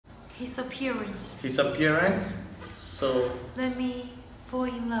His appearance. His appearance. So let me fall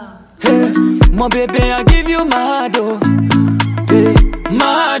in love. Hey, my baby, I give you my heart, oh. Hey, my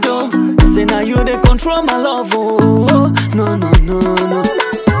heart, oh. Say now you they control my love, oh. No, no, no, no.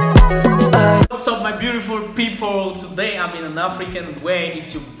 What's up, my beautiful people? Today I'm in an African way.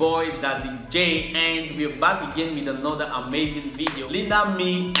 It's your boy Daddy J, and we're back again with another amazing video. Linda,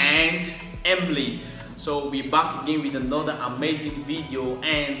 me, and Emily. So we're back again with another amazing video,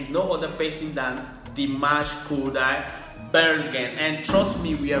 and no other person than DIMASH S.O.S. Bergen. And trust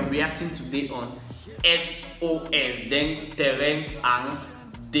me, we are reacting today on S.O.S, then Terrain and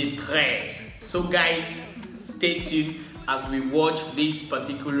Détresse. So guys, stay tuned as we watch this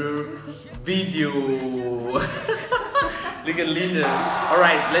particular video. Look at Linda.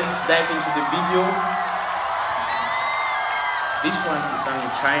 Alright, let's dive into the video. This one is sung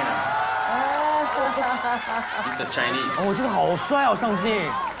in China. This is a Chinese. 哦，这个好帅哦，上镜。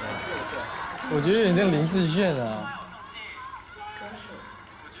我觉得有点像林志炫啊。歌手，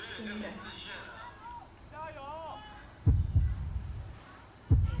新的。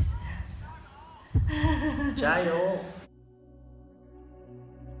加油！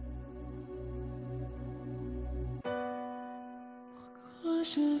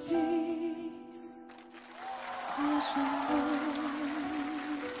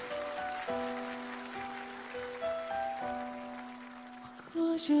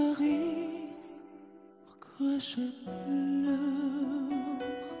 Pourquoi je ris, pourquoi je pleure.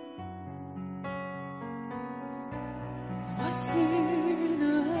 Voici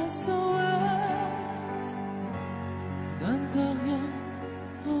le S.O.S d'un terrien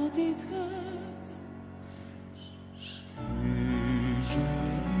en détresse. Je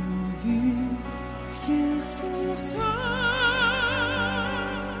mouille pierre sur toi.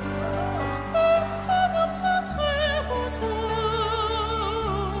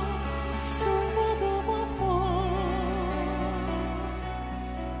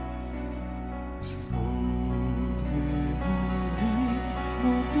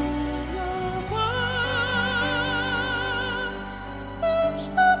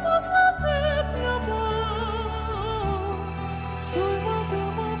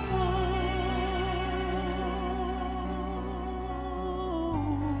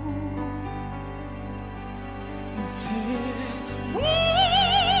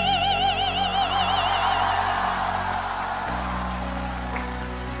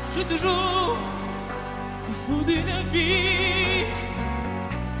 J'ai toujours fou d'une vie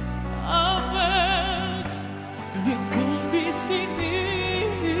avec le corps dessiné.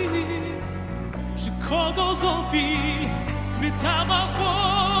 Je crois aux zombies, mais à ma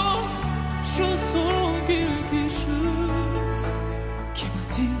force, je sens quelque chose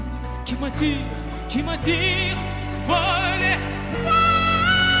qui m'attire, voler.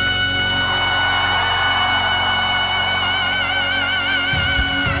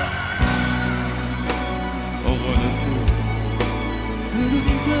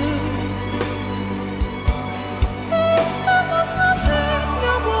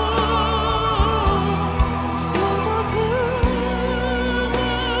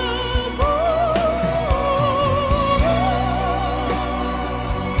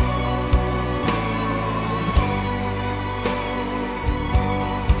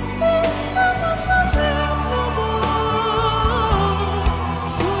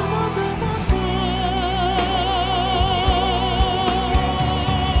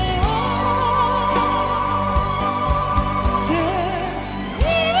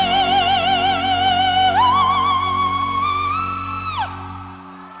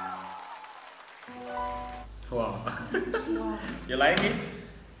 Wow. You like it?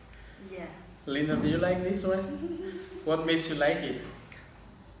 Yeah. Linda, do you like this one? What makes you like it?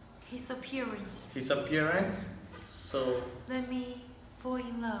 His appearance. His appearance. So let me fall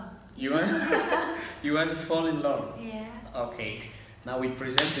in love. you want to fall in love? Yeah. Okay. Now we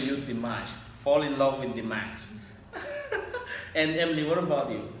present to you DIMASH. Fall in love with DIMASH. And Emily, what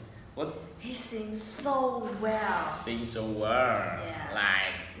about you? What? He sings so well. Sings so well. Yeah.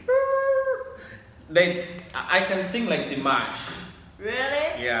 Like I can sing like DIMASH.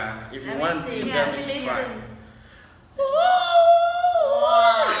 Really? Yeah. If you Let want me to, see. you Yeah, tell me to try. listen.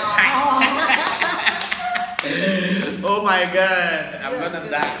 Oh my god, I'm gonna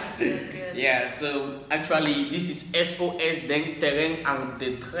Good. die. Good. Yeah, so actually this is S.O.S, then Terrain and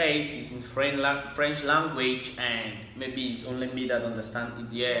Détresse is in French language, and maybe it's only me that understand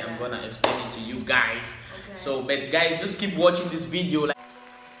it. Yeah, I'm gonna explain it to you guys. Okay. So, but guys, just keep watching this video. Like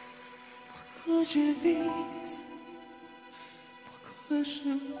Pourquoi je vis, pourquoi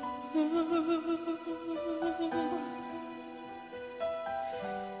je pleure.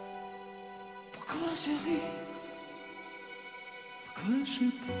 chérie, que je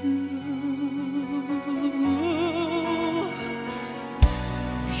pleure.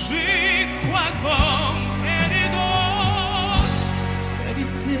 J'y crois comme des autres,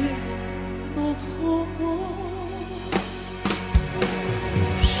 vérité notre monde.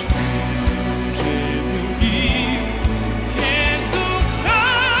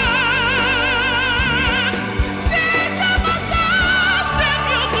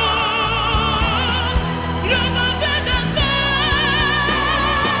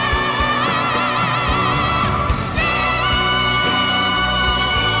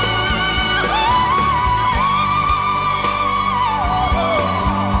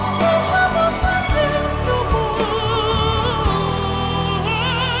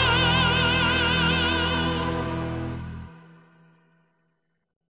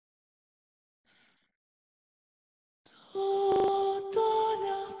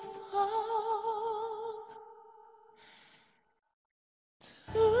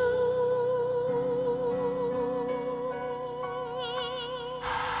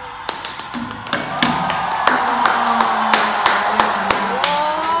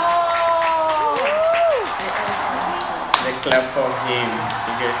 Clap for him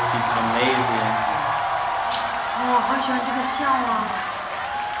because he's amazing. 哦，好喜欢这个笑啊！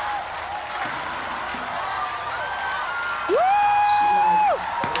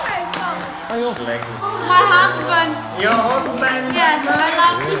 She likes it. My husband. Your husband? Yes, I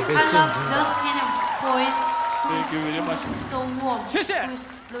love those kind of boys who is so warm,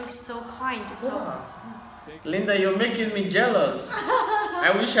 who looks so kind. So. Linda, you're making me jealous.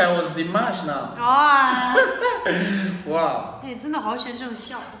 I wish I was Dimash now. 哇！ Wow. 哎，真的好喜欢这种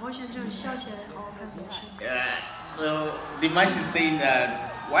笑，我好喜欢这种笑起来好好看的女生。 So Dimash is saying that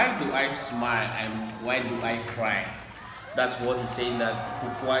why do I smile and why do I cry? That's what he's saying, that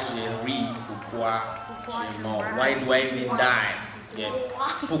pourquoi je ris, pourquoi je meurs, why do I even die? Yeah.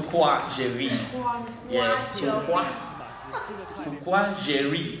 Pourquoi je ris? Yes. Pourquoi je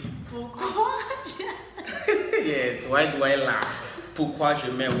ris? Yes. Why do I laugh? Pourquoi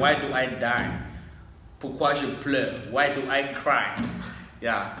je meurs? Why do I die? Pourquoi je pleure? Why do I cry?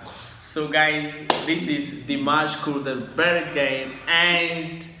 Yeah. So guys, this is Dimash Kurdenbergen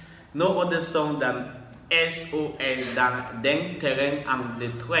and no other song than S.O.S. than Terrien and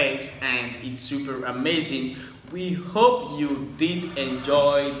Détresse, and it's super amazing. We hope you did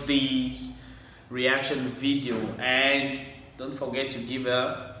enjoy this reaction video, and don't forget to give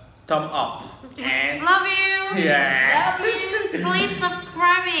a thumb up. And Love you. yeah, Please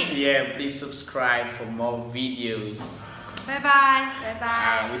subscribe it. yeah, please subscribe for more videos. Bye bye. Bye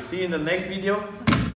bye. We'll see you in the next video.